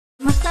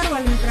नमस्कार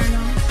बालमित्रांनो,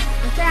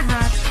 कसे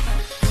आहात?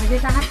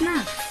 मजेत आहात ना?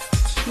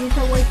 मी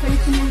वैशाली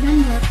सुनील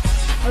धनगर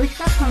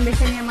आविष्कार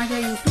फाउंडेशन या माझ्या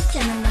यूट्यूब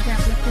चॅनलमध्ये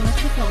आपलं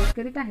सहर्ष स्वागत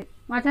करीत आहे.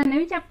 माझा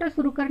नवीन चॅप्टर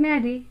सुरू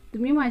करण्याआधी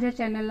तुम्ही माझ्या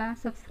चॅनलला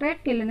सबस्क्राईब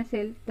केले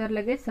नसेल तर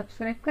लगेच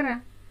सबस्क्राईब करा.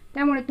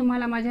 त्यामुळे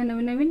तुम्हाला माझ्या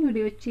नवीन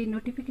व्हिडिओची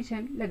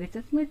नोटिफिकेशन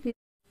लगेचच मिळतील.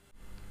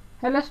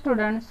 Hello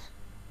students,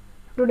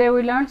 today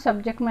we learn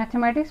subject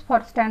mathematics for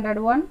standard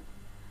 1,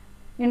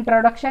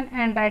 introduction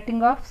and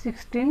writing of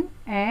 16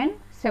 and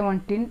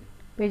 17,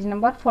 page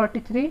number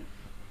 43.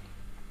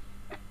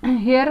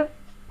 Here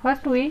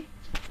first we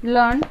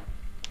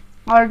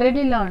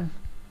already learned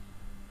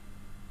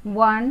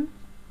 1,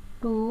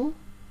 2,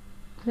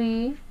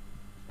 3,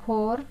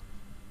 4,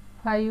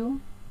 5,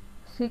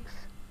 6,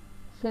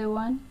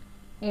 7,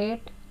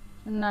 8,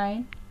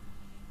 9,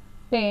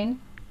 10,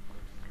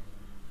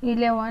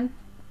 11,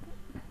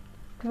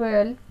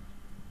 12,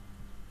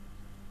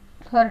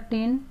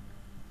 13,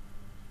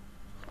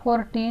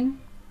 14,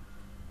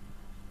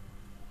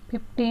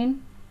 15.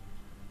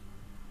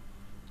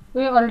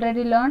 We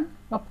already learned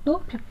up to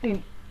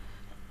 15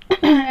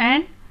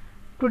 and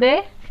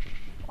today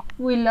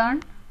we learn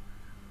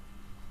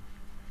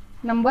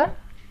number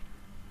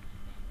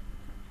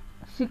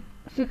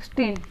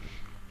 16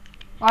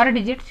 or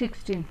digit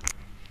 16.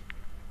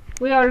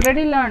 We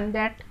already learned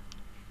that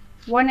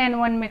 1 and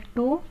 1 make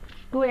 2,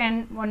 2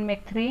 and 1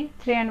 make 3,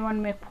 3 and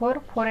 1 make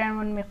 4, 4 and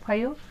 1 make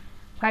 5,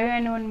 5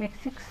 and 1 make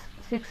 6,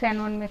 6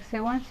 and 1 make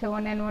 7,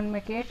 7 and 1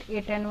 make 8,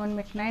 8 and 1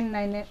 make 9,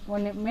 9 and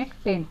 1 make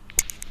 10,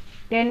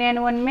 10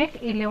 and 1 make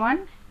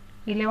 11,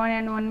 11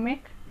 and 1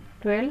 make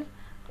 12,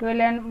 12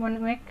 and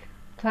 1 make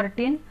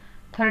 13,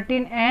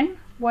 13 and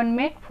 1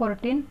 make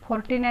 14,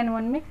 14 and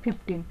 1 make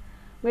 15.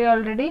 We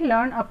already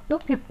learned up to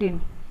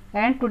 15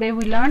 and today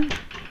we learn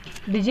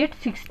digit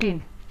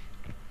 16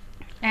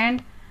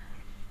 and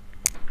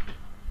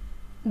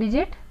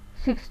digit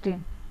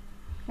 16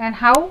 and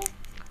how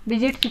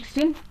digit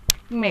 16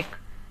 make.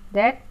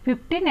 That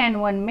 15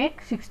 and 1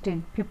 make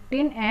 16,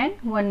 15 and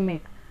 1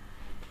 make.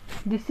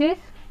 This is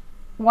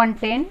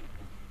 110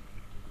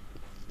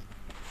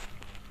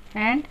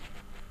 and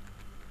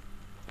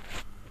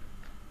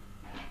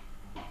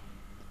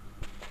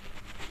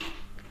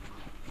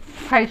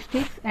 5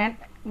 sticks and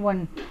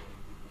 1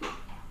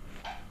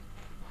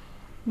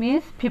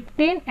 means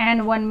 15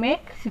 and 1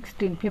 make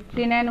 16,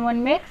 15 and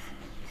 1 makes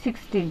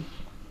 16.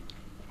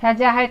 ह्या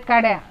ज्या आहेत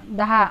काड्या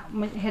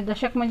 10, हे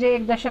दशक म्हणजे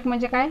एक दशक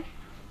म्हणजे काय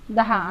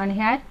 10 आणि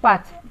ह्या आहेत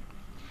 5,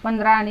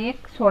 15 आणि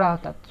 1 16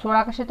 होतात.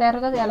 16 कसे तयार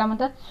होतात याला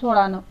म्हणतात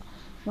 16,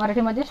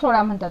 मराठीमध्ये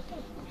 16 म्हणतात.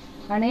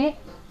 आणि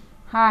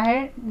हा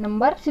आहे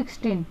नंबर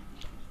 16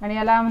 आणि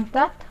याला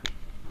म्हणतात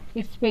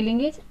it's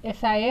spelling is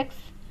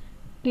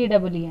SIXTEE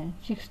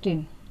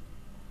 16.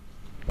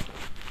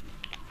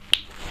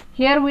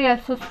 Here we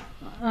also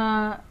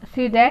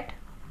see that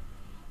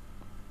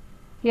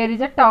here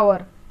is a tower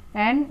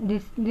and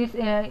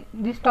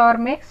this tower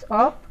makes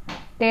of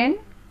 10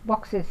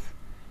 boxes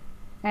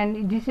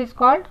and this is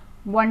called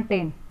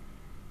 110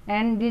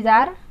 and these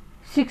are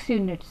 6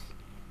 units.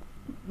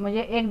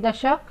 म्हणजे एक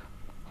दशक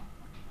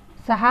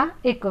 6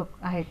 एकक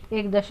आहेत.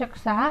 एक दशक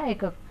 6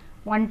 एकक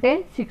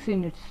 110 6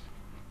 units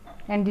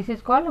and this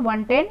is called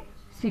 110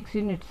 6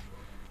 units.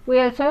 We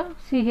also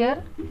see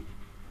here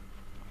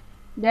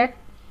that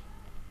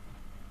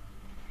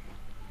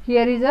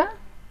here is a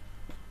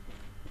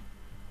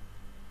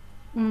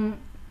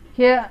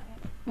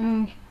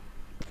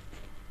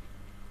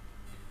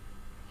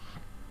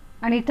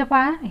आणि इथं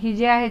पहा ही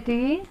जी आहे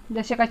ती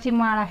दशकाची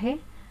माळ आहे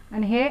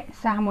आणि हे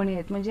 6 मणी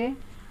आहेत म्हणजे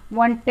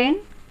 110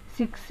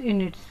 6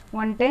 units,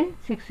 110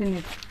 6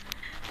 units.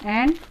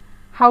 And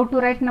how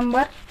to write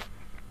number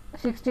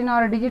 16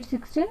 or digit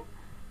 16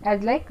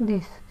 as like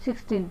this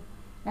 16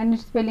 and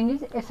its spelling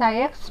is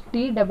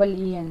SIXTEE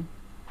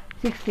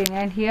 16.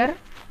 And here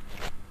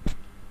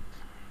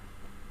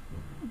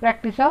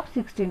practice of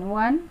 16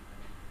 1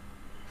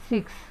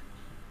 6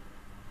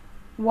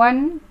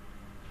 1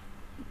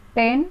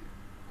 10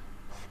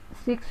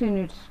 6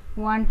 units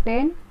 1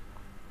 10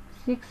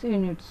 6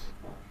 units.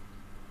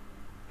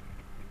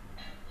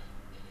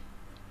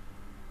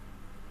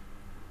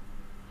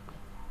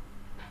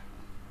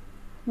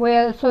 We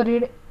also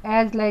read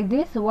as like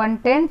this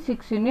 110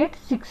 6 units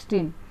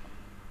 16,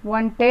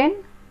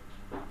 110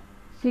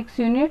 6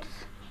 units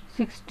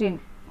 16,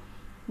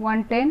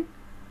 110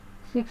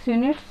 6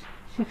 units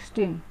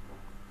 16.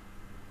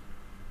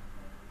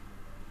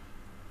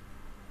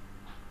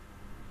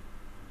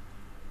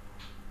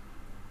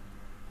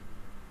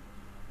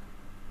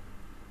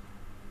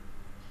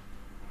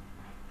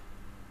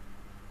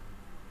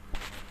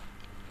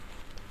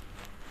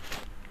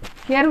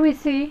 Here we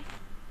see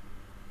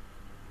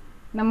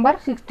number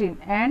 16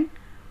 and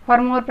for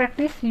more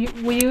practice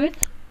we use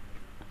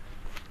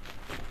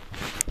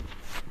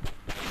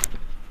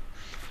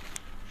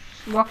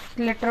box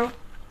letter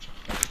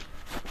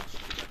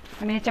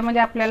आणि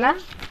याच्यामध्ये आपल्याला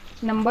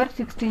number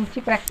 16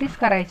 ची practice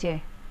करायची आहे.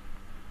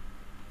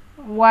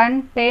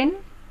 110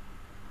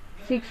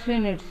 6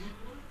 units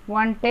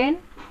 110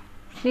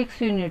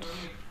 6 units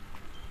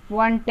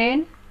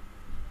 110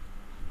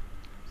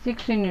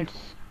 6 units,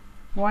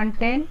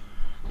 110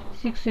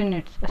 6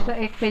 units, असं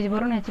एक page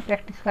भरून याची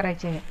प्रॅक्टिस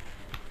करायची आहे.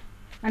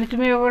 आणि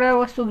तुम्ही वेगवेगळ्या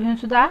वस्तू घेऊन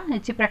सुद्धा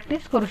याची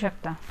प्रॅक्टिस करू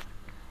शकता.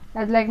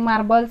 As like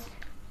marbles,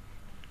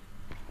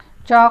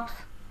 chalks,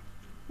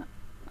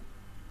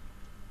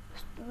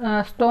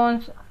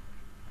 stones,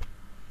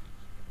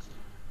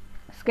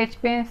 sketch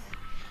pens,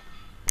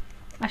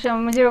 अशा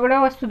म्हणजे वेगवेगळ्या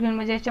वस्तू घेऊन,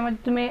 म्हणजे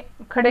याच्यामध्ये तुम्ही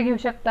खडे घेऊ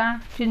शकता,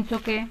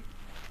 चिंचोके,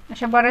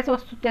 अशा बऱ्याच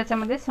वस्तू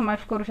त्याच्यामध्ये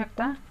समावेश करू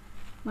शकता.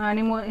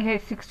 आणि हे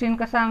 16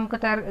 कसा अंक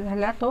तयार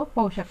झाला तो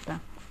पाहू शकता.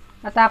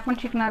 आता आपण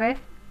शिकणार आहे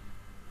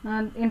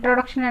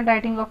introduction and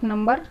writing of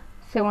number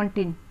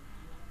 17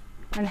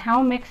 and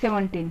how make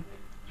 17.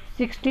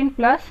 16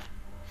 plus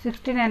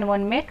 16 and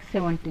 1 make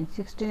 17.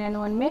 16 and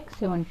 1 make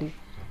 17.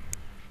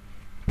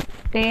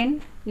 10,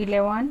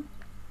 11,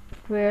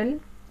 12,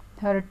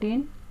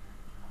 13,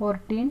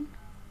 14,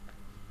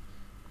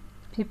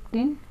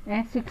 15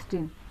 and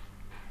 16.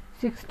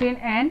 16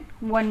 and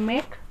 1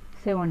 make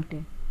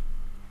 17.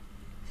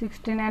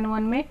 16 and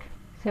 1 make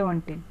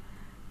 17.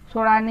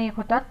 16 आणि 1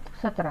 होतात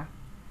 17.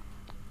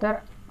 तर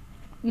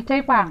इथे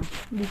पहा,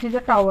 this is a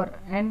tower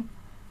and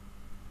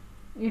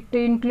it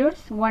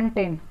includes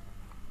 110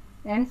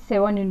 and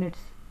 7 units.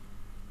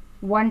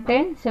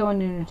 110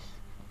 7 units,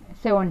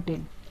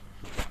 17,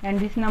 and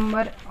this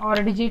number or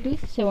digit is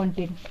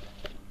 17.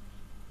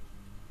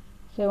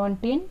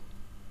 17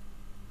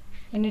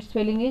 and its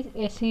spelling is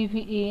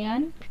SEVEN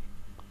TEEN.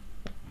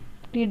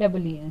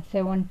 17,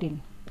 SEVEN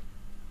TEEN.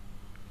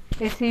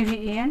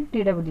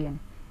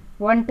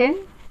 110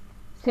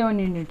 7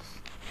 units.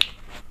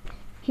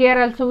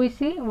 Here also we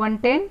see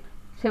 110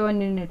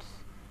 7 units.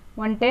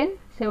 110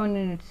 7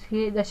 units.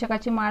 ही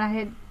दशकाची माळ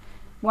आहे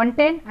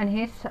 110 आणि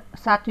हे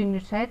 7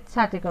 units आहेत,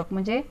 7 एकक,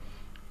 म्हणजे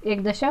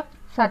 1 दशक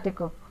 7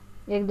 एकक,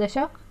 1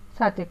 दशक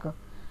 7 एकक.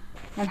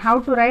 And how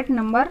to right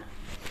number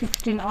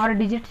 16 और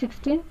digit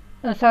 17.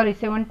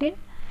 110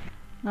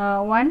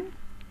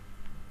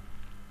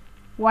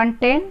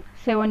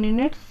 7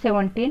 units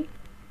 17,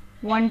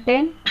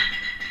 110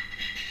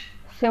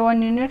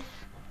 7 units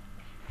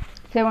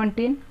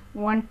 17,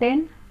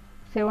 110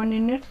 7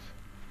 units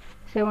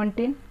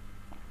 17,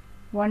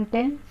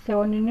 110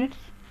 7 units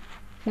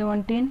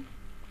 17,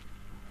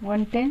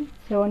 110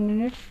 7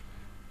 units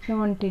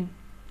 17.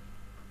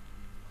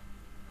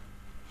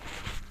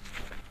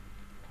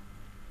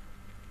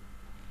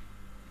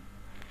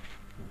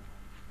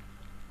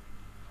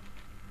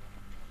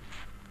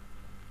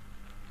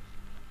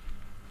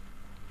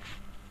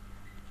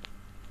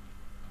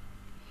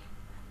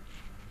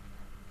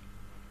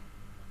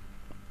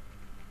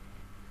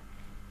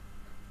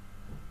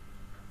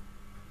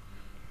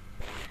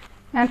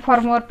 And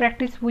for more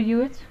practice we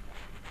use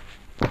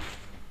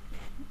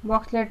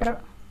box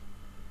letter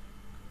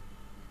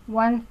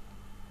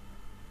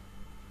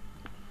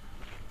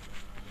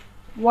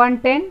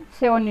 110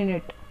 7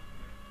 unit.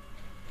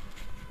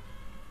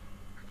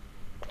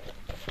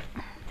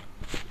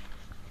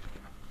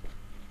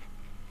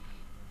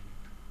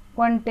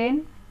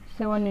 110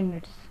 7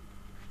 units,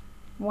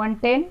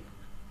 110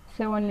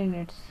 7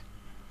 units,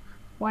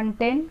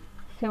 110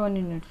 7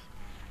 units.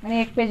 आणि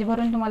एक पेज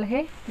भरून तुम्हाला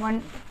हे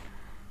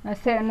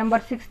नंबर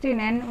 16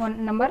 अँड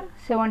नंबर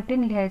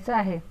 17 लिहायचं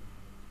आहे.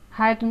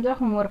 हा तुमचा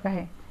होमवर्क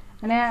आहे.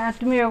 आणि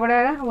तुम्ही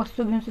वेगवेगळ्या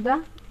वस्तू घेऊन सुद्धा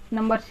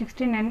नंबर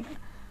 16 अँड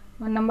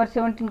नंबर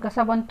 17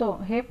 कसा बनतो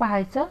हे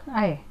पाहायचं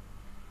आहे.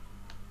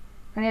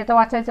 आणि आता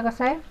वाचायचं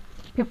कसं आहे,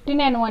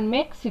 15 and 1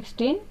 make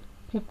 16,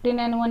 15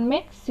 and 1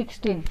 make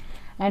 16,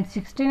 and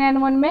 16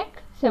 and 1 make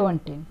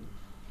 17.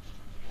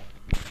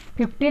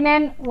 15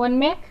 and 1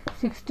 make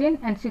 16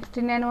 and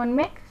 16 and 1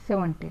 make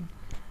 17.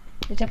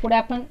 त्याच्या पुढे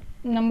आपण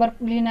नंबर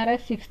लिहिणार आहे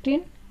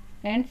 16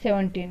 and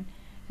 17,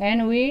 and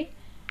we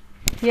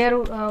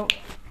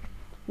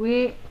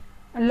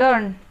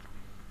learn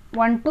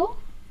 1 to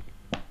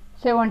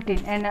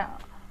 17, and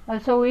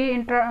also we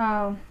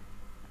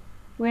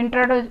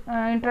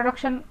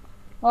introduction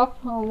of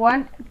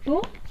 1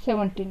 to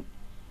 17,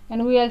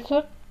 and we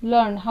also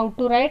learn how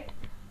to write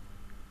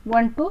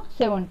 1 to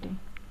 17.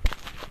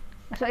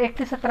 असं 1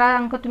 ते 17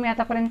 अंक तुम्ही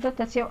आतापर्यंत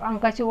त्याचे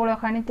अंकाची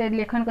ओळख आणि ते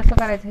लेखन कसं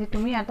करायचं हे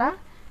तुम्ही आता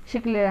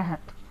शिकलेले आहात.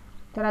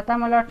 तर आता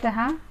मला वाटतं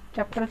हा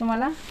चॅप्टर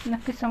तुम्हाला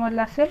नक्कीच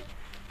समजला असेल.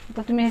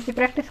 आता तुम्ही ह्याची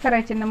प्रॅक्टिस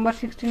करायची number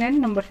 16 and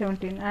number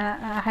 17.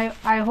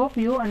 I hope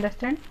you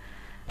understand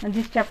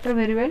this chapter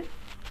very well.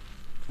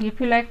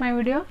 If you like my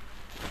video,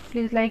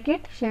 please like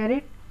it, share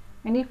it,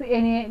 and if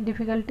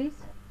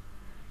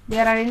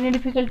there are any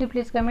difficulty,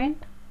 please comment,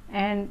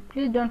 and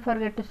please don't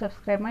forget to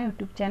subscribe my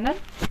YouTube channel.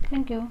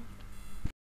 Thank you.